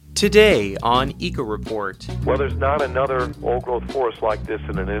Today on Eco Report. Well, there's not another old-growth forest like this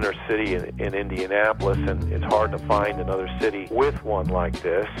in an inner city in Indianapolis, and it's hard to find another city with one like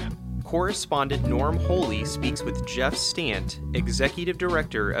this. Correspondent Norm Holy speaks with Jeff Stant, Executive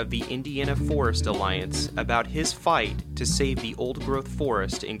Director of the Indiana Forest Alliance, about his fight to save the old-growth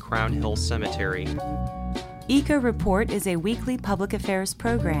forest in Crown Hill Cemetery. Eco Report is a weekly public affairs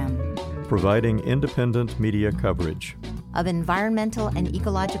program providing independent media coverage of environmental and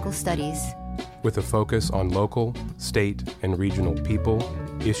ecological studies with a focus on local, state, and regional people,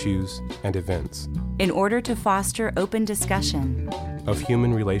 issues, and events in order to foster open discussion of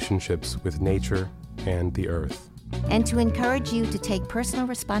human relationships with nature and the earth, and to encourage you to take personal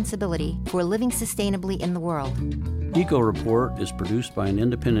responsibility for living sustainably in the world. Eco Report is produced by an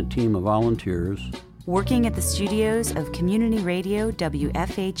independent team of volunteers working at the studios of Community Radio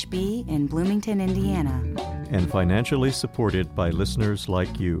WFHB in Bloomington, Indiana, and financially supported by listeners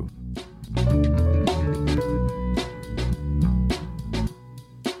like you.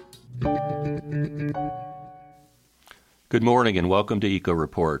 Good morning and welcome to Eco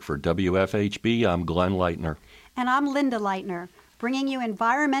Report. For WFHB, I'm Glenn Leitner. And I'm Linda Leitner, bringing you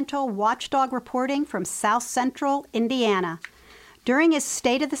environmental watchdog reporting from South Central Indiana. During his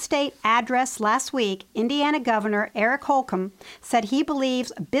State of the State address last week, Indiana Governor Eric Holcomb said he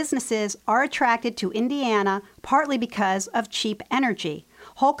believes businesses are attracted to Indiana partly because of cheap energy.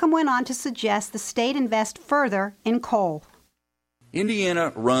 Holcomb went on to suggest the state invest further in coal.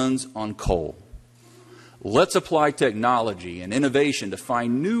 Indiana runs on coal. Let's apply technology and innovation to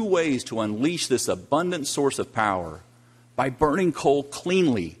find new ways to unleash this abundant source of power by burning coal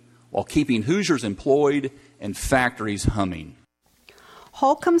cleanly while keeping Hoosiers employed and factories humming.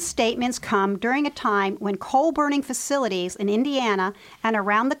 Holcomb's statements come during a time when coal-burning facilities in Indiana and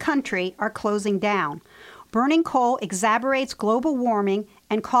around the country are closing down. Burning coal exacerbates global warming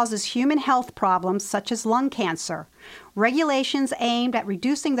and causes human health problems such as lung cancer. Regulations aimed at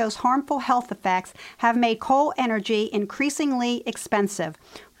reducing those harmful health effects have made coal energy increasingly expensive.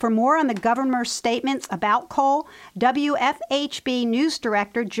 For more on the governor's statements about coal, WFHB News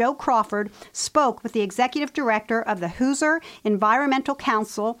Director Joe Crawford spoke with the Executive Director of the Hoosier Environmental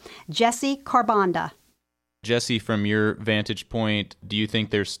Council, Jesse Carbonda. Jesse, from your vantage point, do you think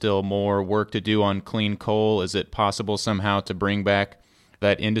there's still more work to do on clean coal? Is it possible somehow to bring back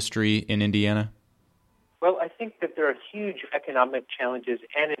that industry in Indiana? Well, I think that there are huge economic challenges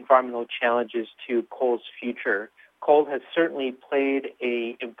and environmental challenges to coal's future. Coal has certainly played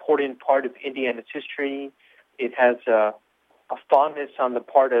an important part of Indiana's history. It has a fondness on the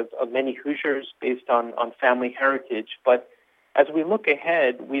part of many Hoosiers based on family heritage. But as we look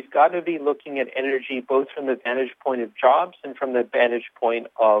ahead, we've got to be looking at energy both from the vantage point of jobs and from the vantage point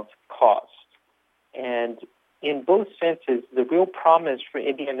of cost. And in both senses, the real promise for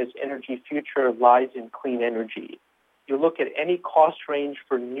Indiana's energy future lies in clean energy. You look at any cost range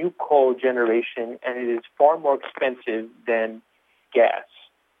for new coal generation, and it is far more expensive than gas.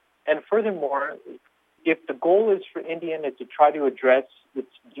 And furthermore, if the goal is for Indiana to try to address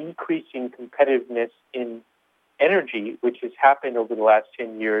its decreasing competitiveness in energy, which has happened over the last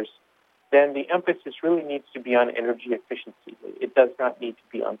 10 years, then the emphasis really needs to be on energy efficiency. It does not need to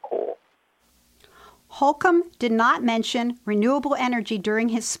be on coal. Holcomb did not mention renewable energy during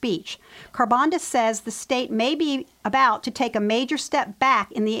his speech. Carbonda says the state may be about to take a major step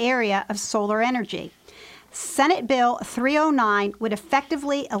back in the area of solar energy. Senate Bill 309 would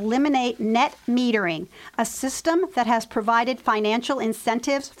effectively eliminate net metering, a system that has provided financial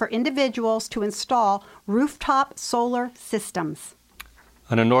incentives for individuals to install rooftop solar systems.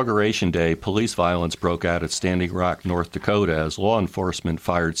 On Inauguration Day, police violence broke out at Standing Rock, North Dakota, as law enforcement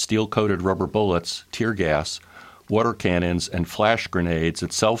fired steel-coated rubber bullets, tear gas, water cannons, and flash grenades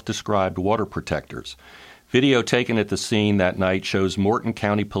at self-described water protectors. Video taken at the scene that night shows Morton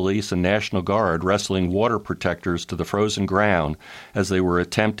County Police and National Guard wrestling water protectors to the frozen ground as they were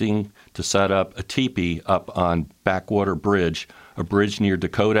attempting to set up a teepee up on Backwater Bridge, a bridge near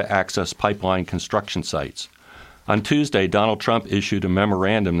Dakota Access Pipeline construction sites. On Tuesday, Donald Trump issued a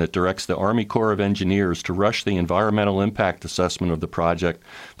memorandum that directs the Army Corps of Engineers to rush the environmental impact assessment of the project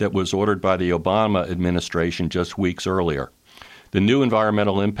that was ordered by the Obama administration just weeks earlier. The new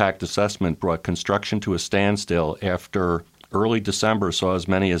environmental impact assessment brought construction to a standstill after early December saw as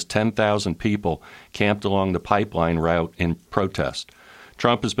many as 10,000 people camped along the pipeline route in protest.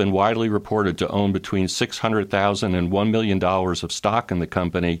 Trump has been widely reported to own between $600,000 and $1 million of stock in the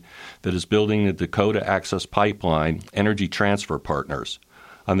company that is building the Dakota Access Pipeline, Energy Transfer Partners.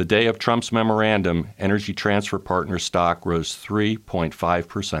 On the day of Trump's memorandum, Energy Transfer Partners stock rose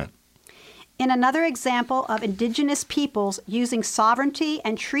 3.5%. In another example of indigenous peoples using sovereignty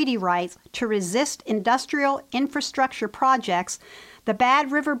and treaty rights to resist industrial infrastructure projects, the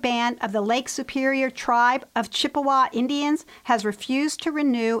Bad River Band of the Lake Superior Tribe of Chippewa Indians has refused to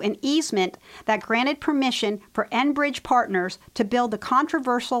renew an easement that granted permission for Enbridge Partners to build the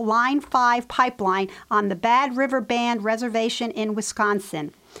controversial Line 5 pipeline on the Bad River Band Reservation in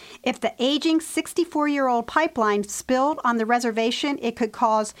Wisconsin. If the aging 64-year-old pipeline spilled on the reservation, it could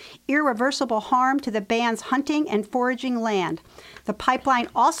cause irreversible harm to the band's hunting and foraging land. The pipeline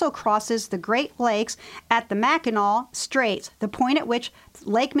also crosses the Great Lakes at the Mackinac Straits, the point at which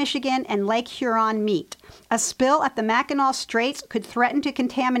Lake Michigan and Lake Huron meet. A spill at the Mackinac Straits could threaten to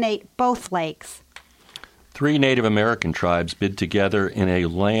contaminate both lakes. 3 Native American tribes bid together in a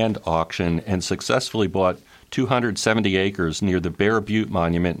land auction and successfully bought 270 acres near the Bear Butte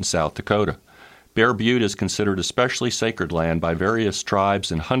Monument in South Dakota. Bear Butte is considered especially sacred land by various tribes,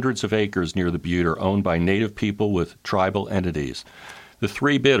 and hundreds of acres near the butte are owned by Native people with tribal entities. The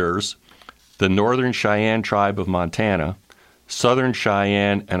 3 bidders, the Northern Cheyenne Tribe of Montana, Southern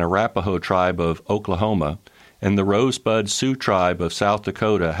Cheyenne and Arapaho Tribe of Oklahoma, and the Rosebud Sioux Tribe of South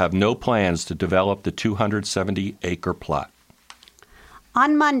Dakota, have no plans to develop the 270-acre plot.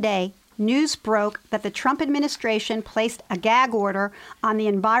 On Monday, news broke that the Trump administration placed a gag order on the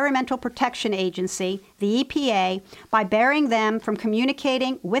Environmental Protection Agency, the EPA, by barring them from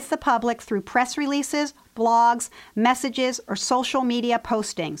communicating with the public through press releases, blogs, messages, or social media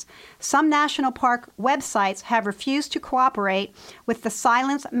postings. Some national park websites have refused to cooperate with the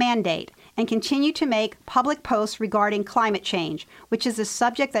silence mandate and continue to make public posts regarding climate change, which is a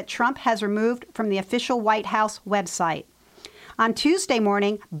subject that Trump has removed from the official White House website. On Tuesday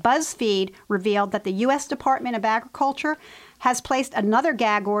morning, BuzzFeed revealed that the U.S. Department of Agriculture has placed another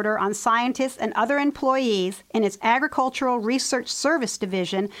gag order on scientists and other employees in its Agricultural Research Service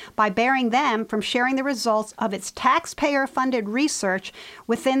Division by barring them from sharing the results of its taxpayer-funded research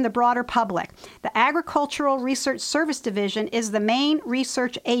within the broader public. The Agricultural Research Service Division is the main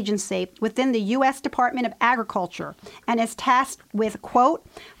research agency within the U.S. Department of Agriculture and is tasked with, quote,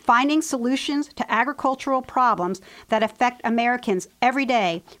 finding solutions to agricultural problems that affect Americans every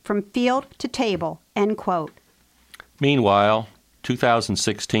day from field to table, end quote. Meanwhile,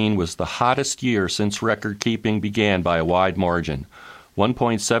 2016 was the hottest year since record-keeping began by a wide margin,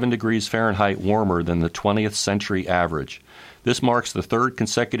 1.7 degrees Fahrenheit warmer than the 20th century average. This marks the 3rd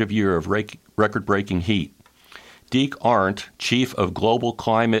consecutive year of record-breaking heat. Deke Arndt, Chief of Global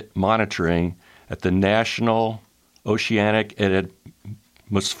Climate Monitoring at the National Oceanic and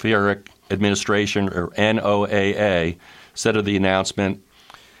Atmospheric Administration, or NOAA, said of the announcement,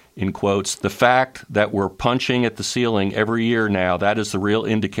 in quotes, the fact that we're punching at the ceiling every year now, that is the real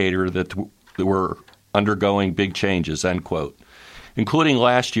indicator that we're undergoing big changes, end quote. Including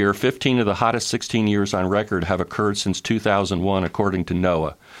last year, 15 of the hottest 16 years on record have occurred since 2001, according to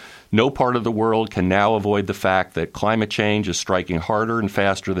NOAA. No part of the world can now avoid the fact that climate change is striking harder and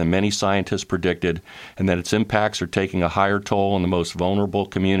faster than many scientists predicted, and that its impacts are taking a higher toll on the most vulnerable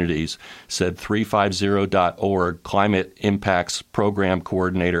communities, said 350.org Climate Impacts Program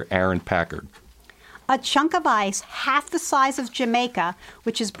Coordinator Aaron Packard. A chunk of ice half the size of Jamaica,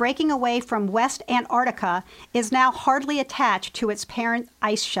 which is breaking away from West Antarctica, is now hardly attached to its parent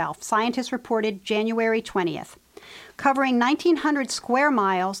ice shelf, scientists reported January 20th. Covering 1,900 square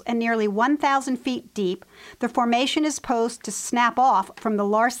miles and nearly 1,000 feet deep, the formation is posed to snap off from the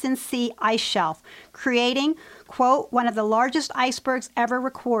Larsen C ice shelf, creating, quote, one of the largest icebergs ever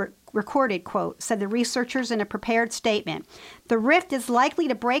recorded, quote, said the researchers in a prepared statement. The rift is likely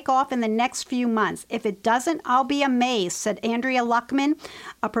to break off in the next few months. If it doesn't, I'll be amazed, said Andrea Luckman,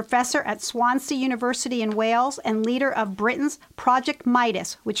 a professor at Swansea University in Wales and leader of Britain's Project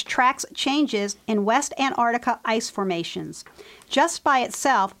Midas, which tracks changes in West Antarctica ice formations. Just by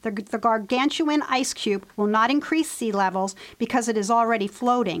itself, the gargantuan ice cube will not increase sea levels because it is already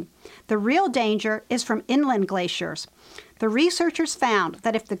floating. The real danger is from inland glaciers. The researchers found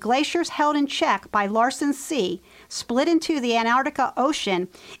that if the glaciers held in check by Larsen C split into the Antarctica Ocean,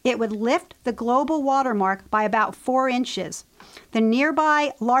 it would lift the global watermark by about 4 inches. The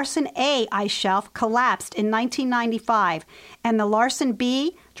nearby Larsen A ice shelf collapsed in 1995, and the Larsen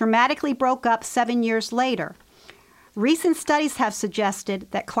B dramatically broke up 7 years later. Recent studies have suggested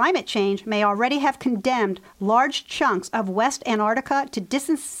that climate change may already have condemned large chunks of West Antarctica to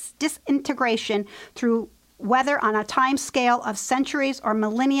disintegration through whether on a time scale of centuries or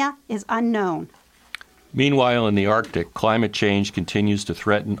millennia is unknown. Meanwhile, in the Arctic, climate change continues to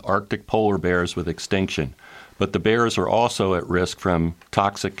threaten Arctic polar bears with extinction. But the bears are also at risk from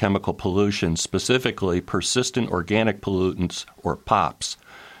toxic chemical pollution, specifically persistent organic pollutants, or POPs.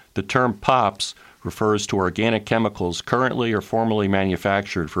 The term POPs refers to organic chemicals currently or formerly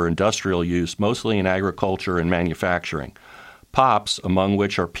manufactured for industrial use, mostly in agriculture and manufacturing. POPs, among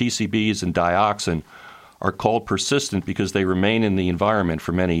which are PCBs and dioxin, are called persistent because they remain in the environment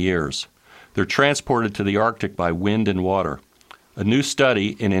for many years. They're transported to the Arctic by wind and water. A new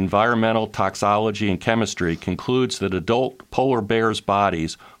study in environmental toxicology and chemistry concludes that adult polar bears'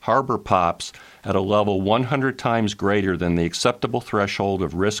 bodies harbor POPs at a level 100 times greater than the acceptable threshold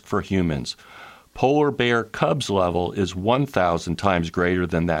of risk for humans. Polar bear cubs' level is 1,000 times greater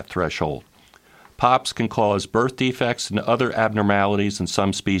than that threshold. POPs can cause birth defects and other abnormalities in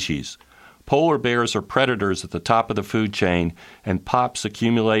some species. Polar bears are predators at the top of the food chain, and POPs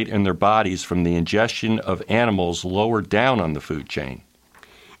accumulate in their bodies from the ingestion of animals lower down on the food chain.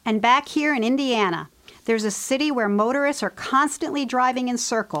 And back here in Indiana, there's a city where motorists are constantly driving in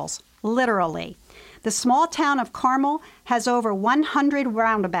circles, literally. The small town of Carmel has over 100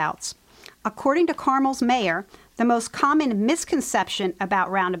 roundabouts. According to Carmel's mayor, the most common misconception about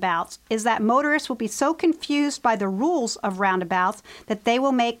roundabouts is that motorists will be so confused by the rules of roundabouts that they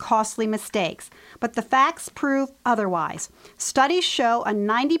will make costly mistakes. But the facts prove otherwise. Studies show a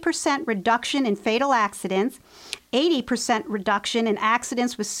 90% reduction in fatal accidents, 80% reduction in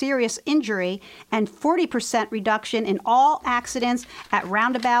accidents with serious injury, and 40% reduction in all accidents at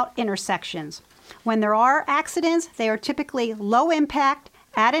roundabout intersections. When there are accidents, they are typically low impact,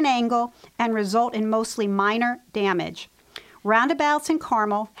 at an angle, and result in mostly minor damage. Roundabouts in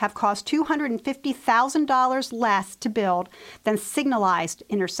Carmel have cost $250,000 less to build than signalized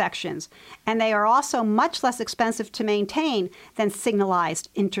intersections, and they are also much less expensive to maintain than signalized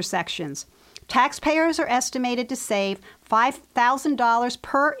intersections. Taxpayers are estimated to save $5,000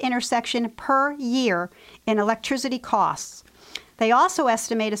 per intersection per year in electricity costs. They also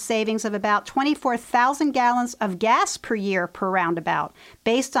estimate a savings of about 24,000 gallons of gas per year per roundabout,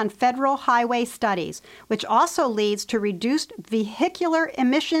 based on federal highway studies, which also leads to reduced vehicular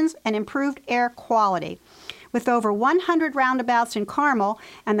emissions and improved air quality. With over 100 roundabouts in Carmel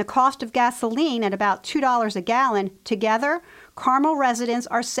and the cost of gasoline at about $2 a gallon, together, Carmel residents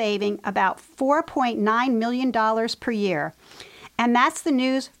are saving about $4.9 million per year. And that's the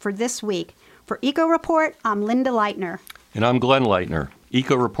news for this week. For Eco Report, I'm Linda Leitner. And I'm Glenn Leitner.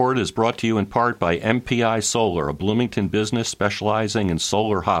 Eco Report is brought to you in part by MPI Solar, a Bloomington business specializing in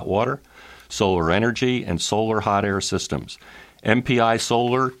solar hot water, solar energy, and solar hot air systems. MPI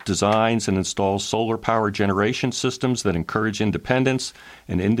Solar designs and installs solar power generation systems that encourage independence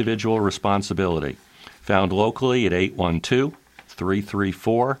and individual responsibility. Found locally at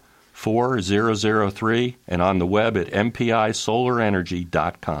 812-334-4003 and on the web at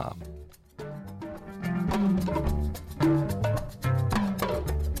mpisolarenergy.com.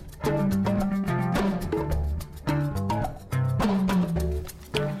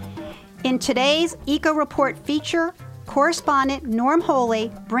 In today's Eco Report feature, correspondent Norm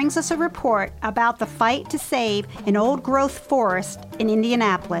Holy brings us a report about the fight to save an old-growth forest in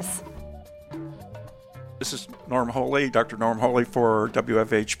Indianapolis. This is Norm Holy, Dr. Norm Holy for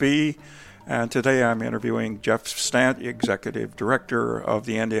WFHB, and today I'm interviewing Jeff Stant, the Executive Director of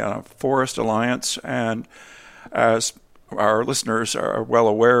the Indiana Forest Alliance. And as our listeners are well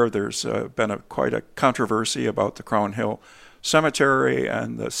aware, there's been quite a controversy about the Crown Hill Cemetery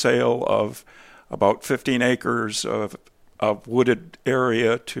and the sale of about 15 acres of wooded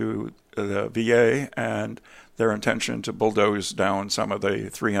area to the VA and their intention to bulldoze down some of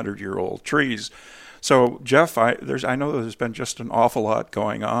the 300-year-old trees. So, Jeff, I know there's been just an awful lot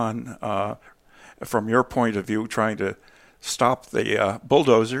going on from your point of view, trying to stop the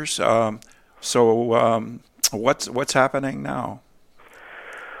bulldozers. What's happening now?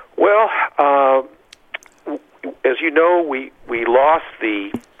 Well, as you know, we lost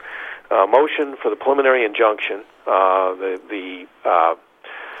the motion for the preliminary injunction. The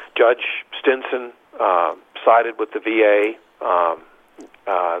Judge Stinson sided with the VA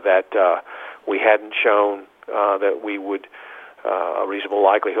that we hadn't shown that we would, a reasonable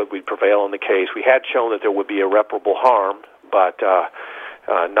likelihood we'd prevail in the case. We had shown that there would be irreparable harm, but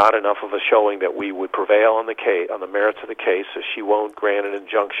not enough of a showing that we would prevail on the case, on the merits of the case, so she won't grant an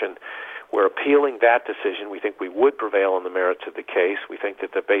injunction. We're appealing that decision. We think we would prevail on the merits of the case. We think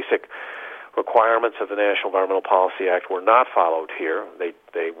that the basic requirements of the National Environmental Policy Act were not followed here. They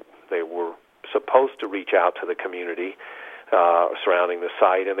were supposed to reach out to the community surrounding the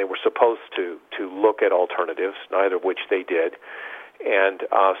site, and they were supposed to look at alternatives, neither of which they did. And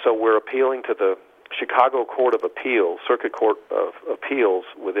so we're appealing to the Chicago Court of Appeals, Circuit Court of Appeals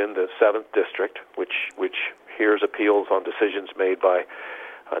within the 7th District, which hears appeals on decisions made by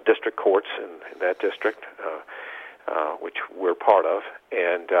district courts in that district. which we're part of,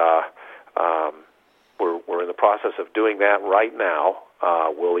 and we're in the process of doing that right now.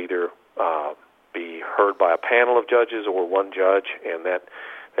 We'll either be heard by a panel of judges or one judge, and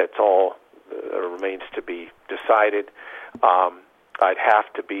that's all remains to be decided. I'd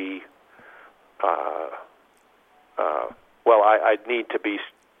have to be, I'd need to be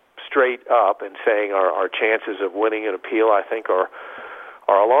straight up and saying our chances of winning an appeal, I think, are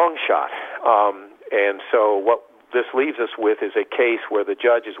a long shot. And so what this leaves us with is a case where the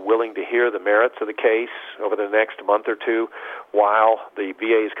judge is willing to hear the merits of the case over the next month or two while the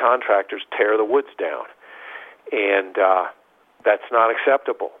VA's contractors tear the woods down. And that's not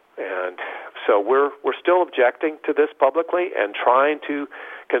acceptable. And so we're still objecting to this publicly and trying to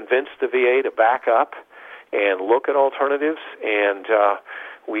convince the VA to back up and look at alternatives. And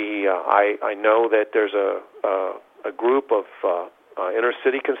I know that there's a group of inner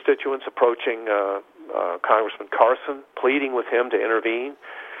city constituents approaching Congressman Carson, pleading with him to intervene.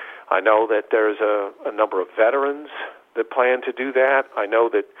 I know that there's a number of veterans that plan to do that. I know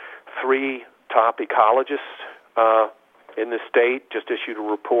that 3 top ecologists in the state just issued a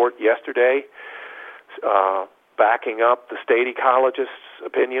report yesterday backing up the state ecologist's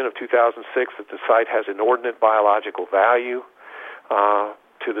opinion of 2006 that the site has inordinate biological value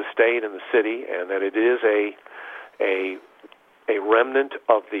to the state and the city, and that it is a remnant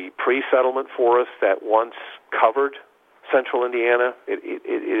of the pre-settlement forest that once covered central Indiana.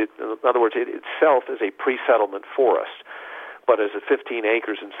 In other words, it itself is a pre-settlement forest, but as a 15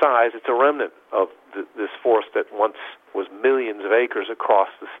 acres in size, it's a remnant of this forest that once was millions of acres across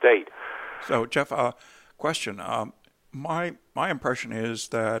the state. So, Jeff, question. My impression is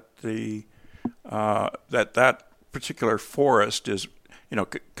that that particular forest is,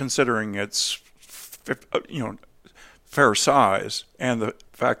 considering its, fair size and the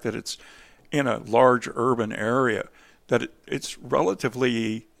fact that it's in a large urban area, that it's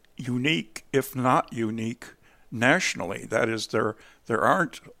relatively unique, if not unique, nationally. That is, there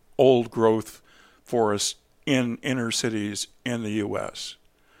aren't old growth forests in inner cities in the U.S.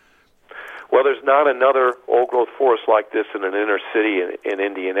 Well, there's not another old-growth forest like this in an inner city in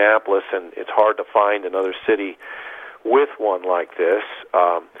Indianapolis, and it's hard to find another city with one like this.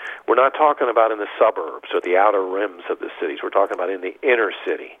 We're not talking about in the suburbs or the outer rims of the cities. We're talking about in the inner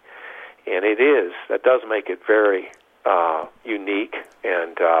city. And that does make it very unique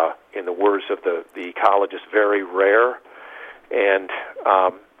and, in the words of the ecologist, very rare. And,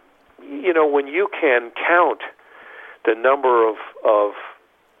 when you can count the number of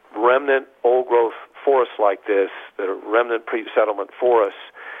remnant old-growth forests like this, that are remnant pre-settlement forests,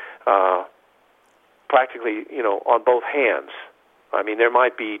 practically, on both hands. I mean, there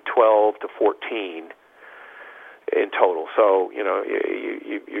might be 12 to 14 in total. So,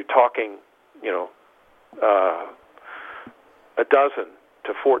 you're talking, a dozen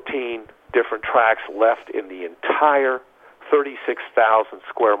to 14 different tracts left in the entire 36,000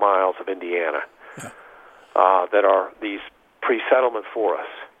 square miles of Indiana that are these pre-settlement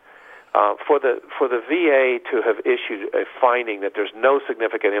forests. For the VA to have issued a finding that there's no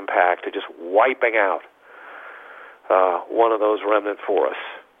significant impact to just wiping out one of those remnant forests,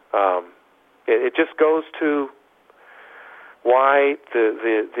 it just goes to why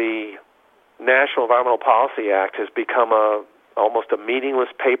the National Environmental Policy Act has become almost a meaningless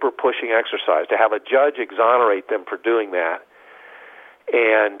paper-pushing exercise. To have a judge exonerate them for doing that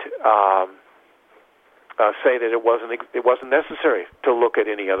and say that it wasn't necessary to look at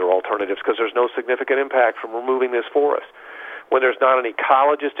any other alternatives because there's no significant impact from removing this forest, when there's not an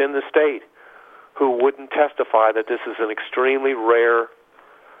ecologist in the state who wouldn't testify that this is an extremely rare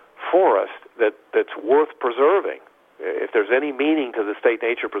forest that's worth preserving. If there's any meaning to the State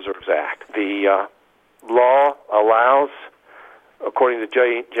Nature Preserves Act, the law allows, according to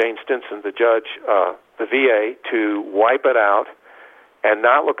Jane Stinson, the judge, the VA, to wipe it out and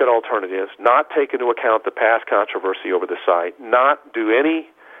not look at alternatives, not take into account the past controversy over the site, not do any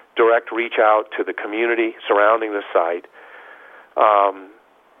direct reach out to the community surrounding the site,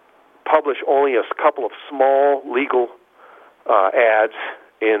 publish only a couple of small legal ads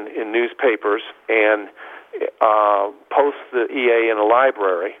in newspapers, and post the EA in a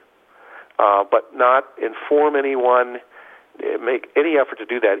library, but not inform anyone, make any effort to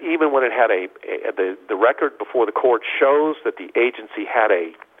do that, even when it had the record before the court shows that the agency had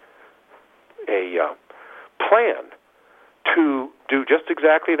a plan to do just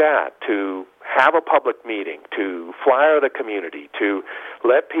exactly that, to have a public meeting, to flyer the community, to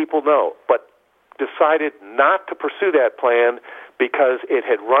let people know, but decided not to pursue that plan because it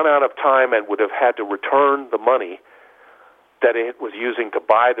had run out of time and would have had to return the money that it was using to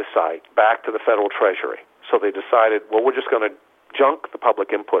buy the site back to the federal treasury. So they decided, well, we're just going to junk the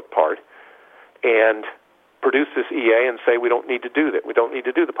public input part and produce this EA and say we don't need to do that. We don't need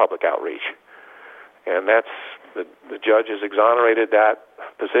to do the public outreach. And that's the judge has exonerated that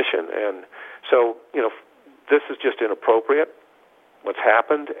position. And so, this is just inappropriate, what's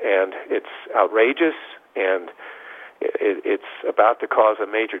happened, and it's outrageous, and it's about to cause a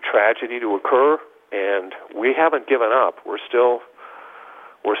major tragedy to occur, and we haven't given up. We're still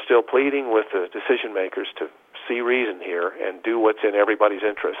pleading with the decision makers to see reason here and do what's in everybody's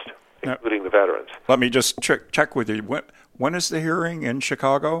interest, including the veterans. Let me just check with you. When is the hearing in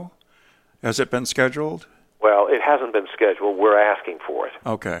Chicago? Has it been scheduled? Well, it hasn't been scheduled. We're asking for it.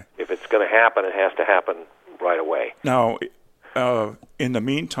 Okay. If it's going to happen, it has to happen right away. Now, in the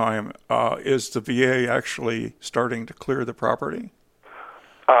meantime, is the VA actually starting to clear the property?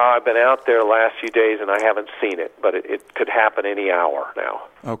 I've been out there the last few days, and I haven't seen it, but it could happen any hour now.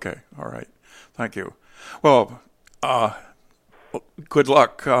 Okay. All right. Thank you. Well, good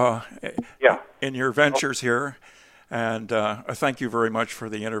luck in your ventures here. And thank you very much for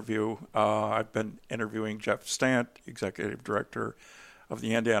the interview. I've been interviewing Jeff Stant, Executive Director of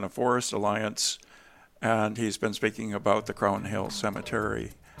the Indiana Forest Alliance, and he's been speaking about the Crown Hill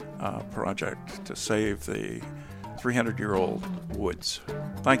Cemetery project to save the 300-year-old woods.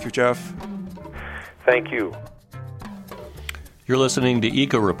 Thank you, Jeff. Thank you. You're listening to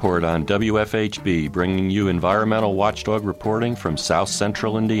Eco Report on WFHB, bringing you environmental watchdog reporting from South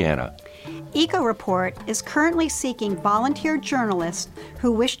Central Indiana. Eco Report is currently seeking volunteer journalists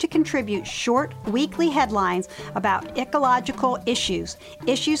who wish to contribute short weekly headlines about ecological issues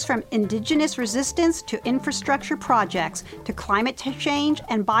from indigenous resistance to infrastructure projects to climate change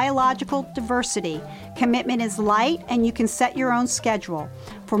and biological diversity. Commitment is light, and you can set your own schedule.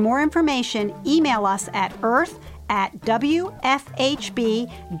 For more information, email us at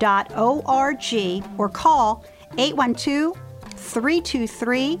earth@wfhb.org or call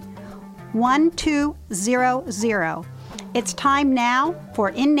 812-323-1200. It's time now for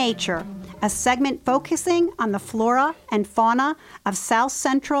In Nature, a segment focusing on the flora and fauna of South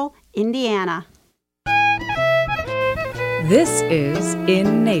Central Indiana. This is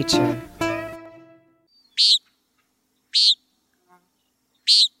In Nature.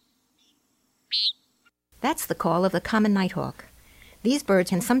 That's the call of the common nighthawk. These birds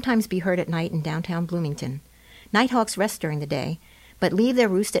can sometimes be heard at night in downtown Bloomington. Nighthawks rest during the day, but leave their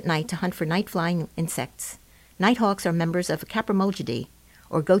roost at night to hunt for night-flying insects. Nighthawks are members of a Capromogidae,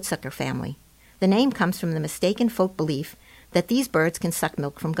 or goatsucker family. The name comes from the mistaken folk belief that these birds can suck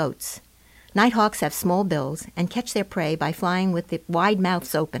milk from goats. Nighthawks have small bills and catch their prey by flying with their wide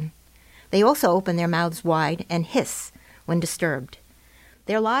mouths open. They also open their mouths wide and hiss when disturbed.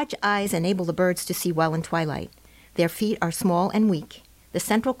 Their large eyes enable the birds to see well in twilight. Their feet are small and weak. The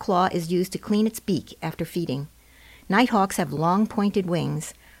central claw is used to clean its beak after feeding. Nighthawks have long pointed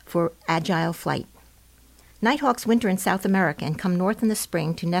wings for agile flight. Nighthawks winter in South America and come north in the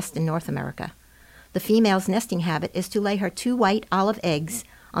spring to nest in North America. The female's nesting habit is to lay her 2 white olive eggs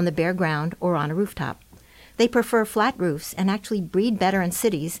on the bare ground or on a rooftop. They prefer flat roofs and actually breed better in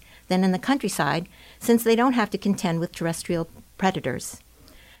cities than in the countryside, since they don't have to contend with terrestrial predators.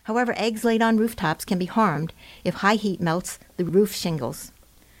 However, eggs laid on rooftops can be harmed if high heat melts the roof shingles.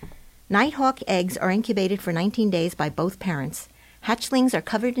 Nighthawk eggs are incubated for 19 days by both parents. Hatchlings are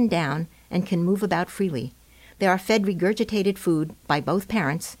covered in down and can move about freely. They are fed regurgitated food by both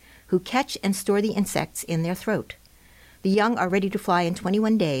parents, who catch and store the insects in their throat. The young are ready to fly in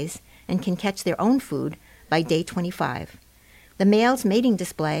 21 days and can catch their own food by day 25. The male's mating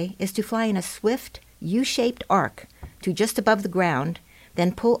display is to fly in a swift, U-shaped arc to just above the ground,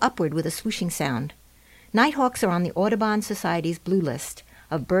 then pull upward with a swooshing sound. Nighthawks are on the Audubon Society's blue list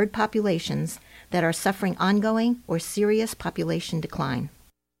of bird populations that are suffering ongoing or serious population decline.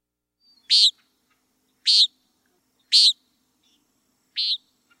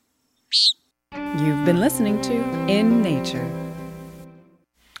 You've been listening to In Nature.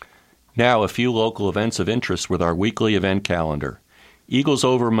 Now, a few local events of interest with our weekly event calendar. Eagles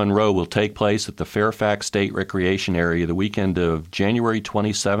Over Monroe will take place at the Fairfax State Recreation Area the weekend of January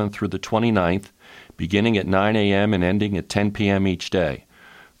 27th through the 29th, beginning at 9 a.m. and ending at 10 p.m. each day.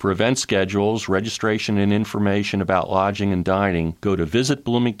 For event schedules, registration, and information about lodging and dining, go to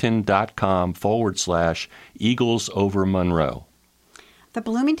visitbloomington.com/Eagles Over Monroe. The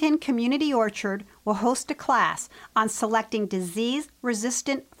Bloomington Community Orchard will host a class on selecting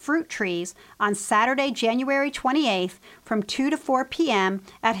disease-resistant fruit trees on Saturday, January 28th from 2 to 4 p.m.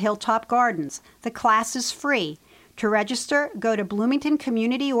 at Hilltop Gardens. The class is free. To register, go to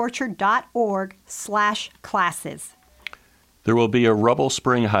bloomingtoncommunityorchard.org/classes. There will be a rubble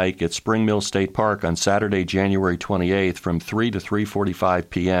spring hike at Spring Mill State Park on Saturday, January 28th from 3 to 3:45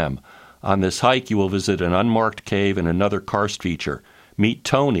 p.m. On this hike, you will visit an unmarked cave and another karst feature. Meet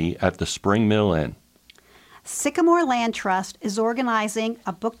Tony at the Spring Mill Inn. Sycamore Land Trust is organizing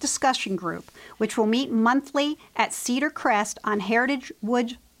a book discussion group, which will meet monthly at Cedar Crest on Heritage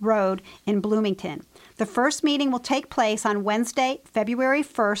Woods Road in Bloomington. The first meeting will take place on Wednesday, February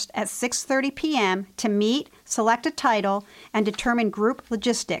 1st at 6:30 p.m. to meet, select a title, and determine group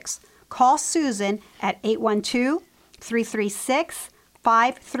logistics. Call Susan at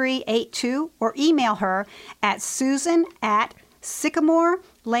 812-336-5382 or email her at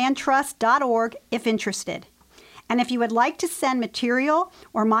susan@sycamorelandtrust.org if interested. And if you would like to send material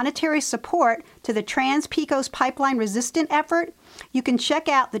or monetary support to the Trans-Pecos Pipeline Resistant effort, you can check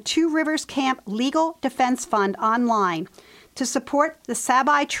out the Two Rivers Camp Legal Defense Fund online. To support the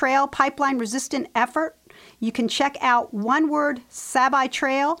Sabai Trail Pipeline Resistant effort, you can check out one word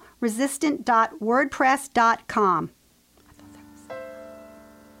sabaitrailresistant.wordpress.com.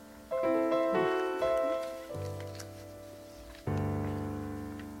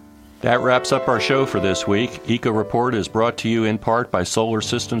 That wraps up our show for this week. Eco Report is brought to you in part by Solar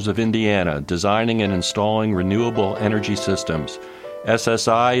Systems of Indiana, designing and installing renewable energy systems.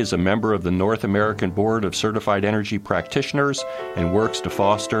 SSI is a member of the North American Board of Certified Energy Practitioners and works to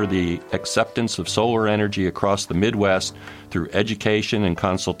foster the acceptance of solar energy across the Midwest through education and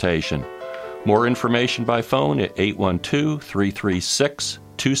consultation. More information by phone at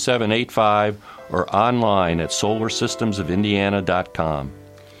 812-336-2785 or online at solarsystemsofindiana.com.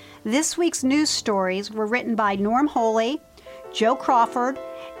 This week's news stories were written by Norm Holy, Joe Crawford,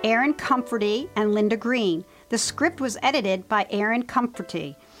 Aaron Comforty, and Linda Greene. The script was edited by Aaron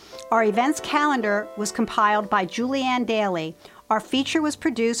Comforty. Our events calendar was compiled by Julianna Dailey. Our feature was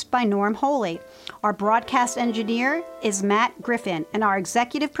produced by Norm Holy. Our broadcast engineer is Matt Griffin, and our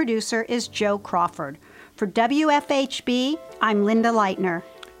executive producer is Joe Crawford. For WFHB, I'm Linda Leitner.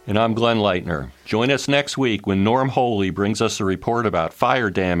 And I'm Glenn Leitner. Join us next week when Norm Holy brings us a report about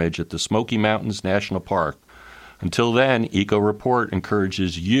fire damage at the Smoky Mountains National Park. Until then, Eco Report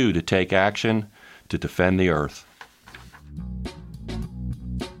encourages you to take action to defend the Earth.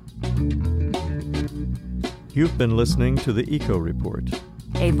 You've been listening to the Eco Report,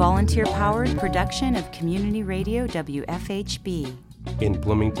 a volunteer-powered production of Community Radio WFHB in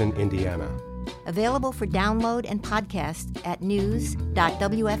Bloomington, Indiana. Available for download and podcast at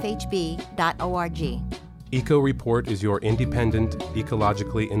news.wfhb.org. Eco Report is your independent,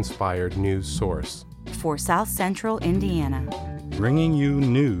 ecologically inspired news source for South Central Indiana, bringing you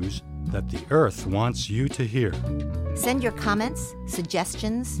news that the Earth wants you to hear. Send your comments,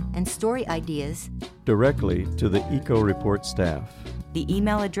 suggestions, and story ideas directly to the Eco Report staff. The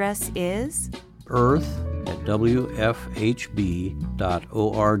email address is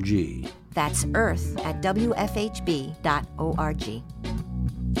earth@wfhb.org. That's earth@wfhb.org.